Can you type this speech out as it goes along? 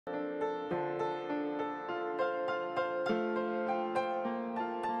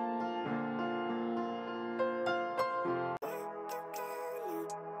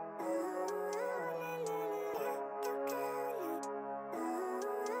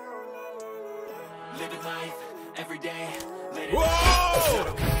living life every day, late at night, it's not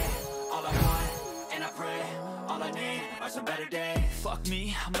okay. All I want, and I pray, all I need are some better days. Fuck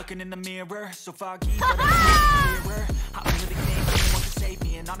me, I'm looking in the mirror, so foggy, but I'm clearer. I don't really think anyone can save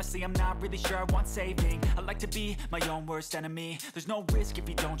me, and honestly I'm not really sure I want saving. I like to be my own worst enemy. There's no risk if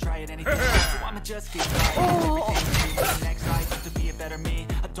you don't try at anything, so I'ma just keep trying. Everything to the next life, to be a better me.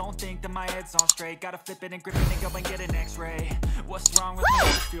 I don't think that my head's on straight. Gotta flip it and grip it and go and get an x-ray. What's wrong with me? I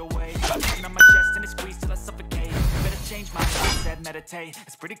just feel weight pushing on my chest and it squeezes till I suffocate. Better change my mindset, meditate.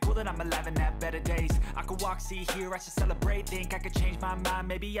 It's pretty cool that I'm alive and have better days. I could walk, see, hear, I should celebrate. Think I could change my mind,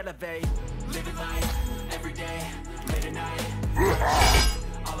 maybe elevate. Living life, every day, late at night.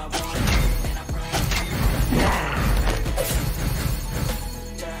 All I want, and I pray.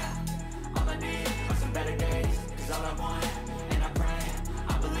 Yeah, all I need are some better days. Cause all I want, and I pray,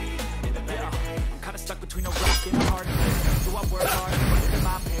 I believe in the better days. I'm kinda stuck between a rock and a hard place. So I work hard, put it in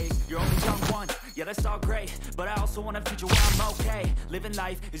my pace. You're only young once, yeah that's all great. But I also want a future where I'm okay. Living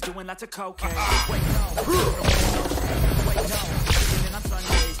life is doing lots of cocaine. Wait no, wait no, living on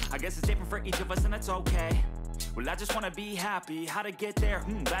Sundays. I guess it's different for each of us and that's okay. Well I just wanna be happy, how to get there,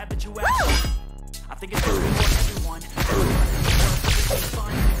 glad that you asked me. I think it's different for everyone.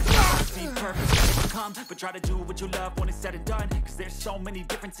 Fun. Be perfect, gotta become, but try to do what you love when it's said and done. Cause there's so many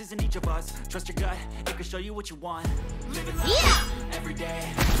differences in each of us. Trust your gut, it can show you what you want. Living life every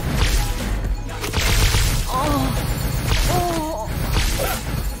day.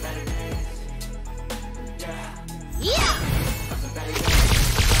 Better days. Yeah. Better days.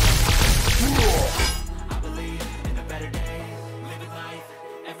 I believe in the better days. Living life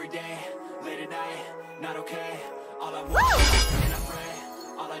every day, late at night, not okay. All I want, and I pray,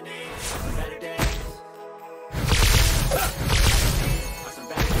 all I need are some better days. Are some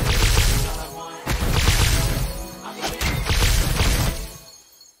better days. All I want, I believe.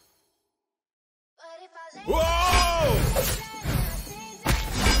 Whoa!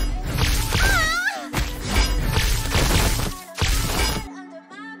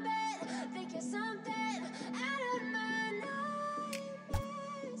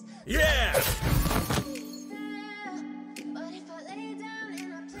 Yeah!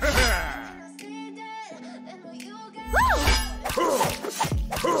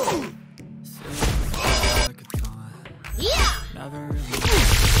 Never really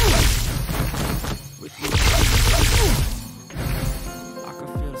with you. I can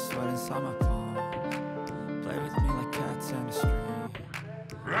feel the sweat inside my palm. Play with me like cats and a string.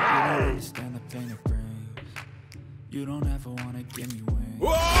 You don't understand the pain it brings. You don't ever wanna give me wings.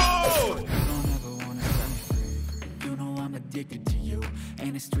 Whoa! You don't ever wanna set me free. You know I'm addicted to you,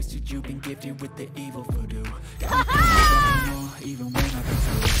 and it's twisted. You've been gifted with the evil voodoo. Got me thinking more, even when I've been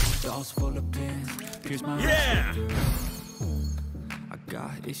through. Dolls full of pins, pierce my heart through. I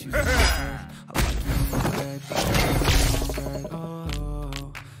got issues in my head. I like you in my bed, but I'm in my bed.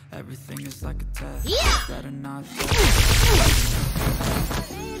 Oh, everything is like a test. Better not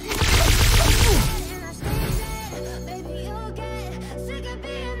baby, you'll get sick of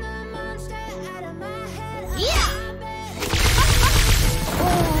being the monster out of my head.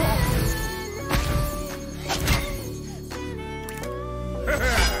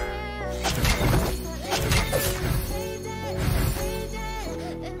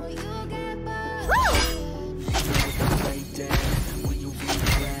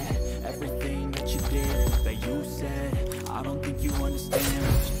 everything that you did, that you said. I don't think you understand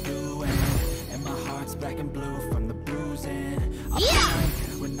what you're doing, and my heart's black and blue from the bruising. I feel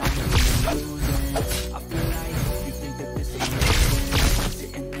like when I'm losing, I feel like you think that this is amazing.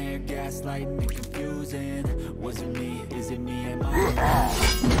 Sitting there gaslighting and confusing. Was it me? Is it me? Am I wrong? I'm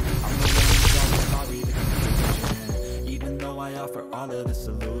the one who's always sorry, the confusion. Even though I offer all of the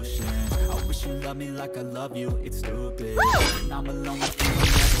solutions, I wish you loved me like I love you. It's stupid, and I'm alone with you.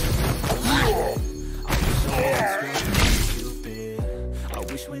 I wish I was stupid. I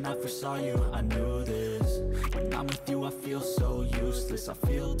wish when I first saw you I knew this. When I'm with you I feel so useless. I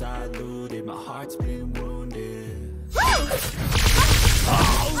feel diluted, my heart's been wounded.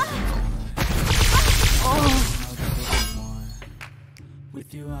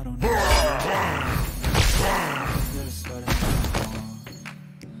 With you I don't know. Feel the sweat in my palm.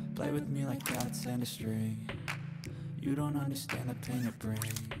 Play with me like cats and a string. You don't understand the pain it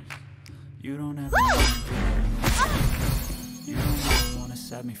brings. You don't ever want to. You don't ever want to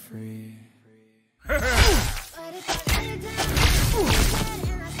set me free.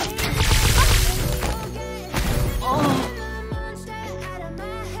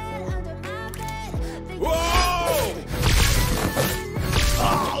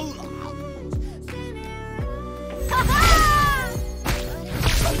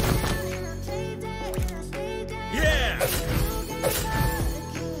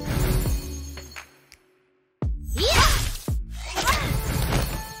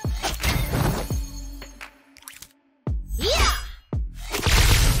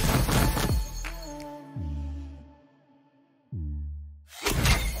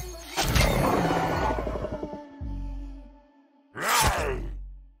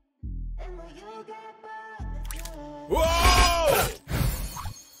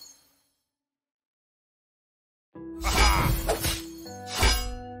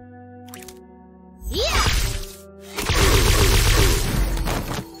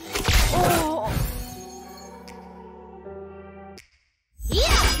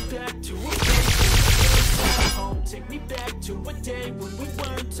 back to a place at home. Take me back to a day when we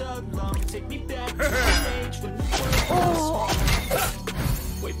weren't alone. Take me back to an age when we weren't small.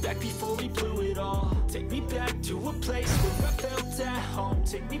 Way back before we blew it all. Take me back to a place where I felt at home.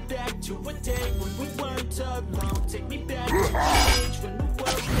 Take me back to a day when we weren't alone. Take me back to an age when the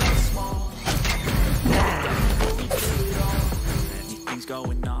world felt small. Way back before we blew it all. Many things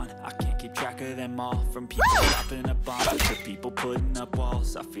going on, I can't keep track of them all. From people dropping a bomb to people putting up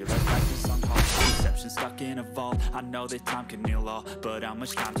walls. I feel like life is on hold, perception stuck in a vault. I know that time can heal all, but how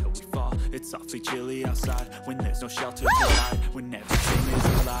much time till we fall? It's awfully chilly outside when there's no shelter to hide. When everything is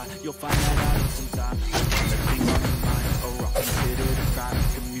a lie, you'll find that out in some time. When the things on your mind are all considered a crime.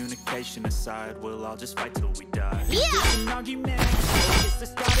 Communication aside, we'll all just fight till we die. It's an argument, or it's the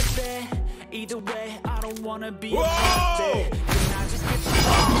start of it. Either way, I don't wanna be a puppet. Can I just get you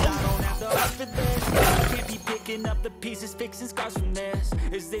started? I don't have the heart for this. I can't be picking up the pieces, fixing scars from this.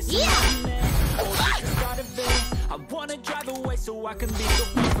 Is this an argument, or just the start of it? I wanna drive away so I can be so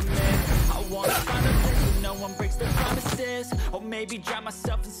far from it. I wanna find a place where no one breaks their promises. Or maybe drown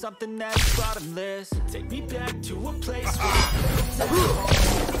myself in something that's bottomless. Take me back to a place where I felt at home.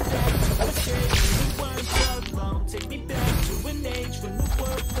 Take me back to a day when we weren't alone. Take me back to an age when the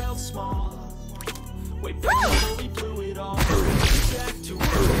world felt small. Way back before we blew it all. Take me back to a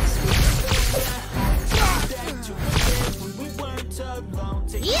place where I felt at home. Take me back to a day when we weren't alone.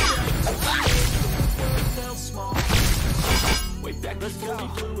 Take me back to an age when the world felt small. Way back before we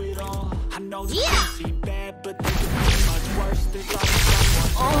blew it all. I know this things seem bad, but they can be much worse. There's always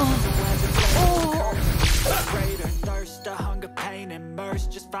someone curse. Greater thirst, a hunger, pain, and mercy.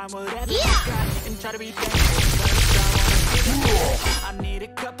 Just find whatever you got and try to be thankful. I need a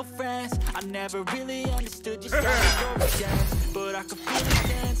couple friends. I never really understood just how the story ends, but I can feel the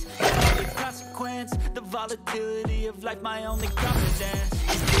dance, the consequence, the volatility of life. My only confidence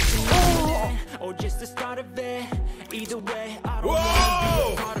is this an argument, or just the start of it. Either way, I don't wanna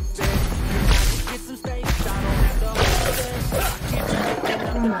be a part of it. Can I just get some space? I don't have the heart for this. I can't be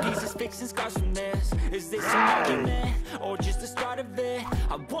picking up the pieces, fixing scars from this. Is this an argument, or just the start of it?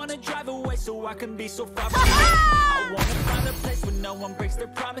 I wanna drive away so I can be so far from it. I wanna find a place where no one breaks their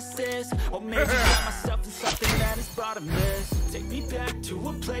promises. Or maybe drown myself in something that is bottomless. Take me back to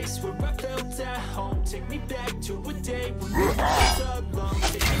a place where I felt at home. Take me back to a day when we weren't alone.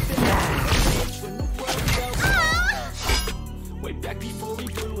 Take me back to an age when the world felt small. Way back before we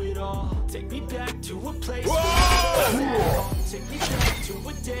blew it all. Take me back to a place where I felt at home. Take me back to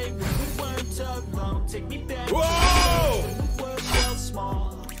a day when we weren't alone. Take me back to a day when the world felt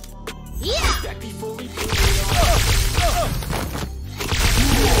small. Back before we blew it all.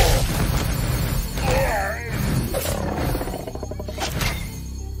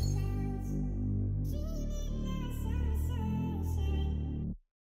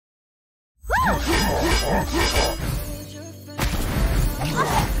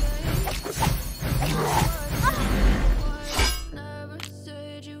 Never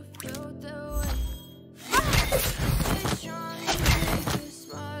said you felt that way.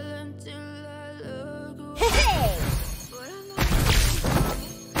 Smile until I look away. But I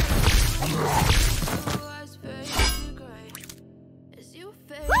know your eyes fade to gray as you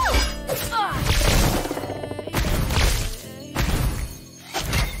fade away.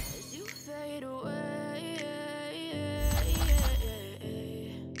 As you fade away.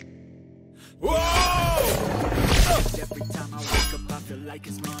 Every time I wake up, I feel like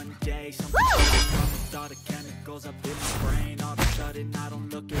it's Monday. Something's going wrong with all the chemicals up in my brain. All of a sudden, I don't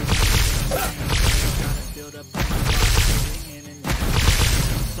look as gotta build up on my body in and out.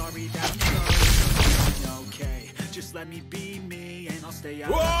 I'm sorry that I'm sorry. Okay, just let me be me, and I'll stay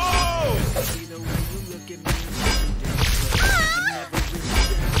out. Whoa! See the way you look at me. I never really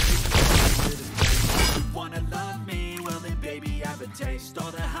you wanna love me? Well then, baby, have a taste.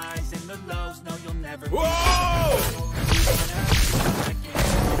 All the highs and the lows. No, you'll never. Whoa!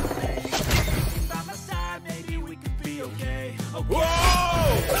 Thinking by my side, maybe we could be okay. Whoa!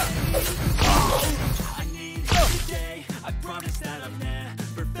 I need you today. I promise that I've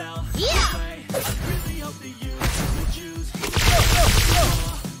never felt this way. I really hope that you will choose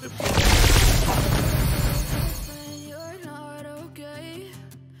the When you're not okay.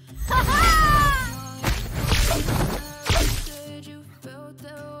 Said you felt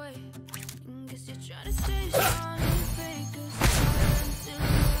that way. Guess you're trying to stay strong and fake a smile until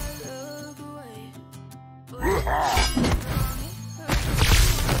I look away. But it hurts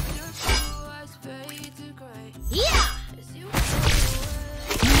your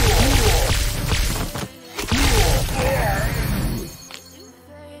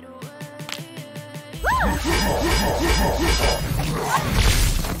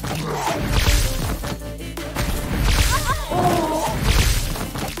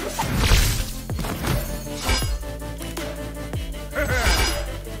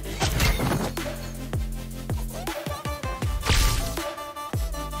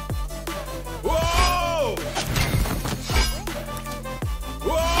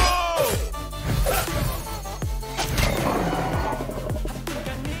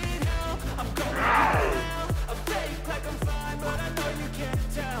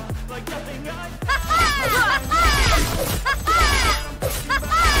I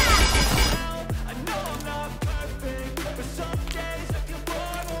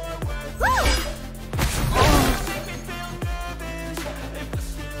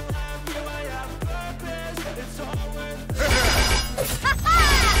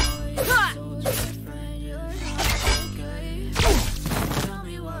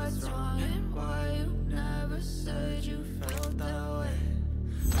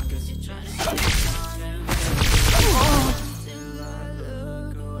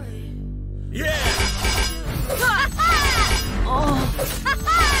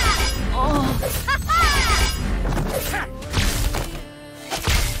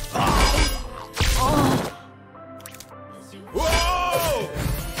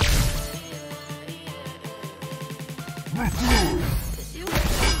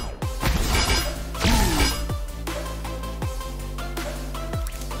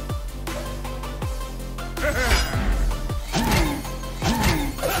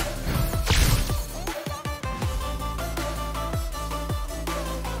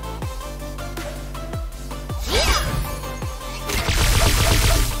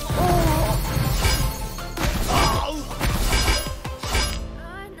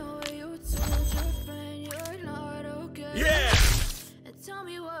know you told your friend you're not okay. Yeah! And tell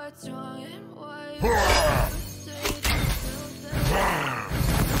me what's wrong and why you never say you feel that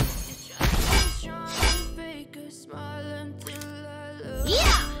way. You try to stay strong and fake a smile until I look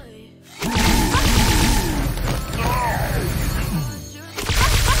away.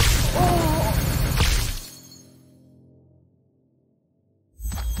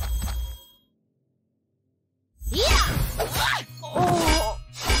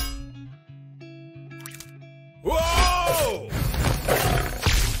 Whoa!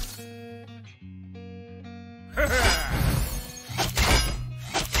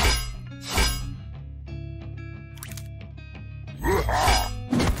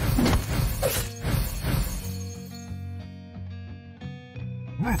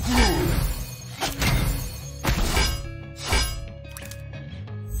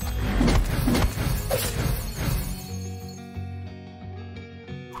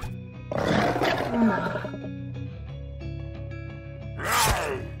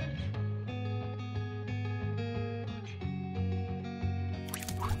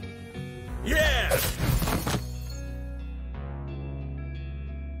 Yeah!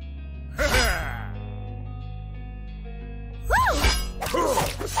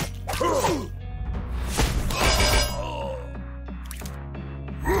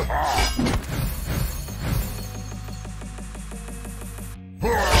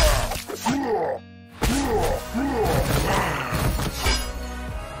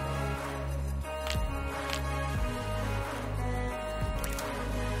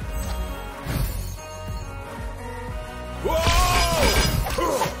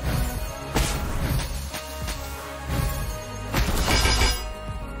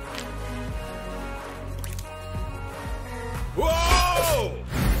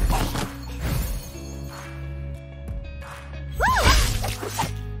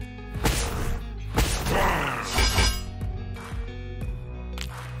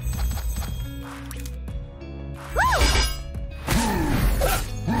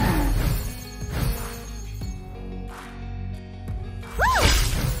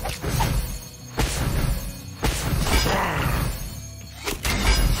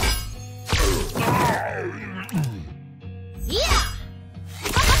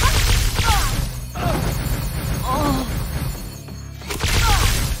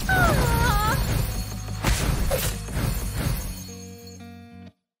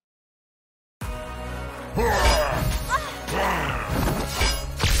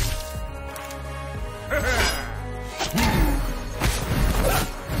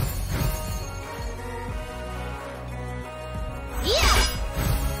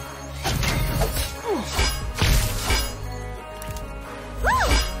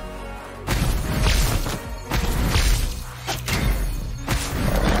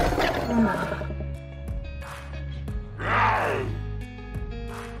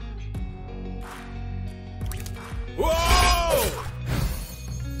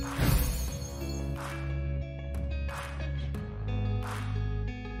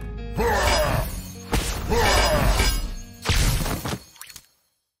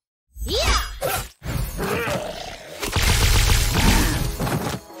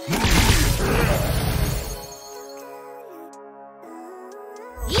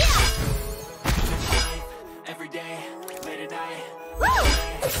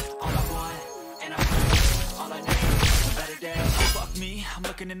 I'm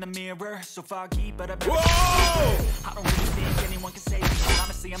looking in the mirror, so foggy, but I've never Whoa! I don't really think anyone can save me.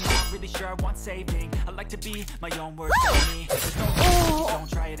 Honestly, I'm not really sure I want saving. I like to be my own worst enemy. There's no reason, don't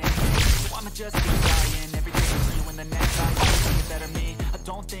try it anyway. So I'ma just keep trying. Every day for you in the next I can be a better me. I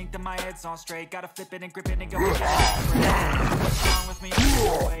don't think that my head's on straight. Gotta flip it and grip it and go and get it. What's wrong with me?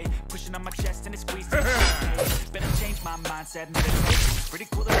 I'm away. Pushing on my chest and it squeezes. Better change my mindset, meditate. Pretty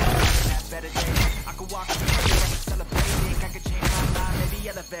cool that I'm having that better day. I could walk through the door and celebrate. Think I could change my mind, maybe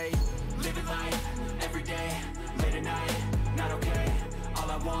elevate. Living life, every day, late at night, not okay. All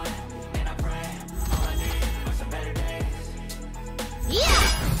I want, and I pray, all I need are some better days. Yeah!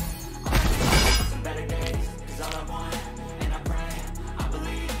 All I need are some better days. Cause all I want, and I pray, I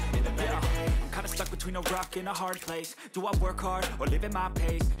believe in the better days. Kinda stuck between a rock and a hard place. Do I work hard or live at my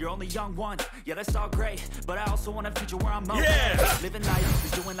pace? You're only young once, yeah that's all great. But I also want a future where I'm okay. Yeah! Living life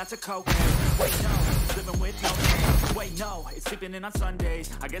is doing lots of cocaine. Wait no, it's living with no shame. Wait no, it's sleeping in on Sundays.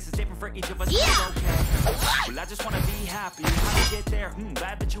 I guess it's different for each of us, Yeah! it's okay. Well I just wanna be happy. How to get there?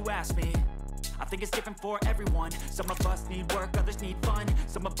 Glad that you asked me. I think it's different for everyone. Some of us need work, others need fun.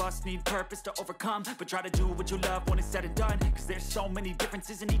 Some of us need purpose to overcome. But try to do what you love when it's said and done. Cause there's so many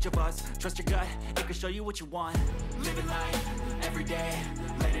differences in each of us. Trust your gut, it can show you what you want. Living life, every day,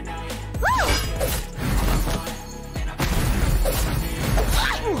 late at night.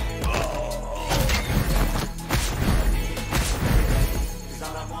 Cause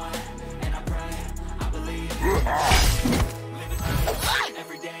all I want, and I pray, I believe. Living life,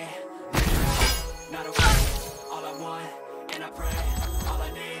 every day, not okay. All I want, and I pray, all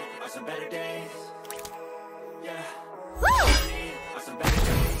I need are some better days. Yeah. All I need are some better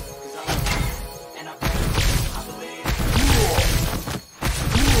days. Cause all I want, and I pray, I believe.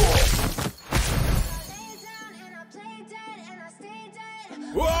 Lay down and I play dead and I stay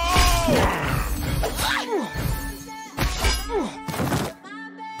dead. Whoa!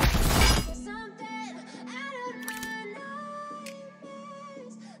 Something out of my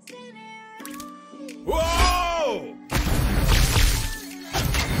nightmares. See me Whoa!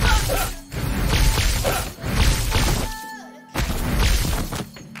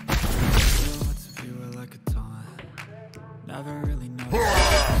 Silhouettes of you are like a taunt. Never really know.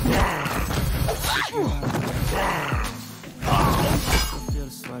 I feel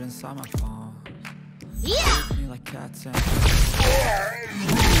the sweat inside my palms. Yeah! Me like cats and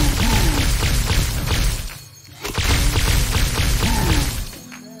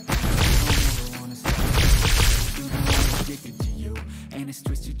addicted to you, and it's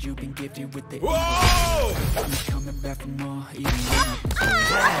twisted. You've been gifted with the evil. Whoa! I'm coming back for more, even when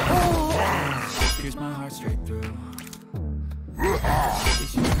I here's my heart straight through.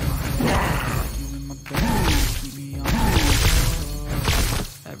 It's you in my head, like you in my bed. Keep me on my floor.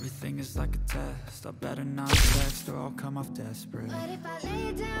 Everything is like a test. I better not text or I'll come off desperate. But if I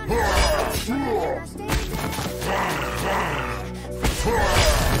lay down and I stay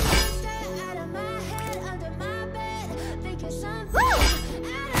out of my head, under my bed, thinking something out of my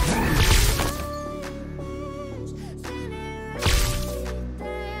nightmares. See me right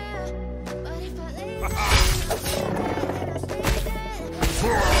there. But if I lay down and I stay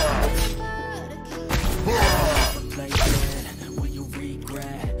Play dead when you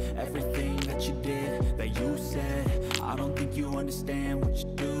regret everything that you did, that you said. I don't think you understand what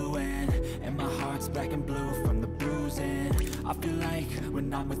you're doing, and my heart's black and blue from the bruising. I feel like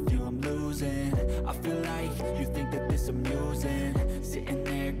when I'm with you I'm losing. I feel like you think that this amusing, sitting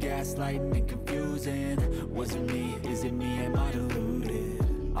there gaslighting and confusing. Was it me? Is it me? Am I deluded?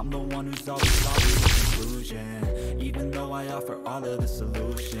 I'm the one who's always the conclusion, even though I offer all of the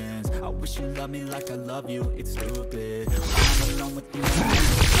solutions. I wish you loved me like I love you, it's stupid. When I'm alone with you,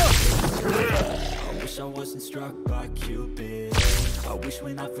 I wish I wasn't struck by Cupid. I wish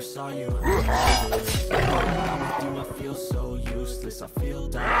when I first saw you, I knew this. When I'm with you, I feel so useless. I feel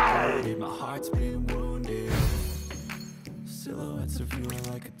diluted, my heart's been wounded. Silhouettes of you are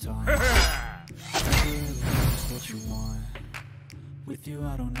like a taunt. Never really knows what you want. With you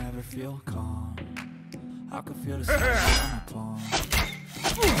I don't ever feel calm. I can feel the sweat on my palm.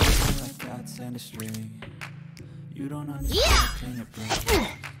 Like cats and a string. You don't understand the pain it brings.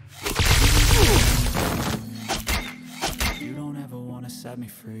 You don't ever wanna set me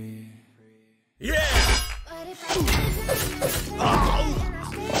free. Yeah! But if I lay down and I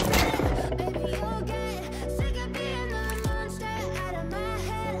stay dead, baby you'll get sick of being the monster out of my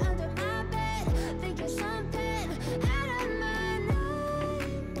head, under my bed, thinking something out of my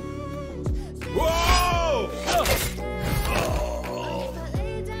nightmares. Whoa! But if I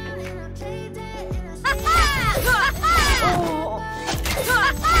lay down and I play dead and I stay dead,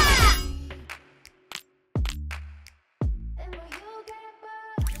 and will you get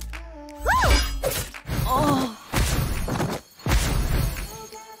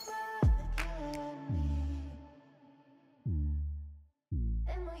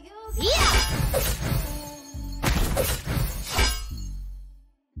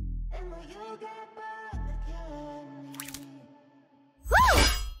Woo!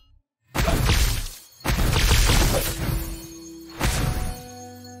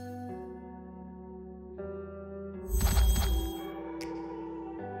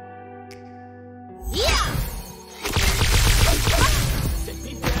 Yeah! Take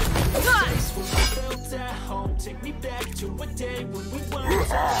me back to a place where I felt at home. Take me back to a day when we weren't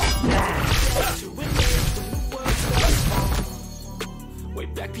alone. Take me back to an age when the world felt small. Way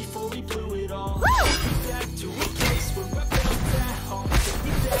back before we blew it all. Take me back to a place where I felt at home. Take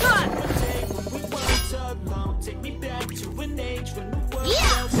me back to a day when we weren't alone. Take me back to an age when the world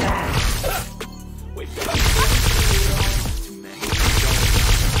felt small. Way back before we blew it all. Too many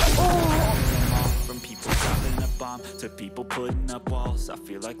from people dropping a bomb to people putting up walls. I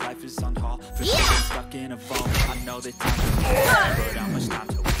feel like life is on hold for someone stuck in a vault. I know that time can be but how much time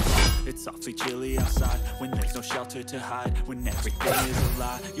till we fall? It's awfully chilly outside when there's no shelter to hide. When everything is a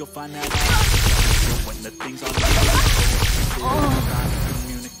lie, you'll find that out. When the things on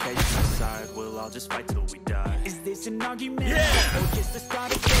communication aside, we'll all just fight till we die. Is this an argument? Yeah! Or just the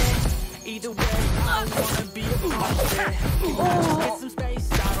start of it? Either way, I don't wanna be a part of it. Can I just get some space?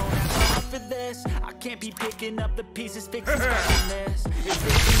 I don't have time for this. I can't be picking up the pieces, fixing this. Is this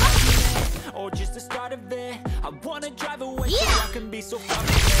an argument? Or just the start of it? I wanna drive away so I can be so far from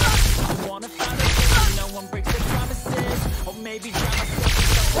this. I wanna find a way so no one breaks their promises. Or maybe drown myself in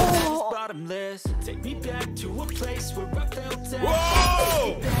something that is bottomless. Take me back to a place where I felt at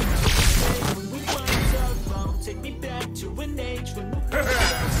home. Take me back to a day when we weren't alone. Take me back to an age when the world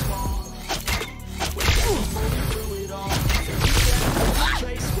felt small. Before we blew it all. Take me back to a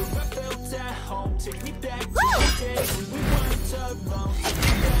place where I felt at home. Take me back to a day when we weren't alone. Take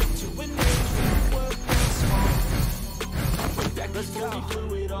me back to an age when the world felt small. Way back before we blew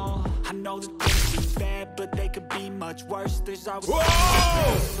it all. I know that things be bad, but they could be much worse. There's always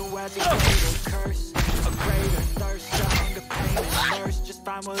so as a greater curse, a greater thirst, a hunger, pain, and thirst. Just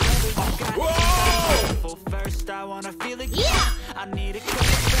find whatever you got. Whoa! First, I wanna feel it. I need it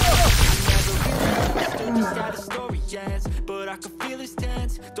still just how the story ends, but I can feel it's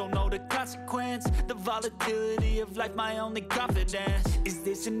tense. Don't know the consequence, the volatility of life, my only confidence. Is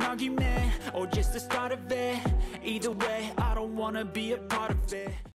this an argument, or just the start of it? Either way, I don't wanna be a part of it.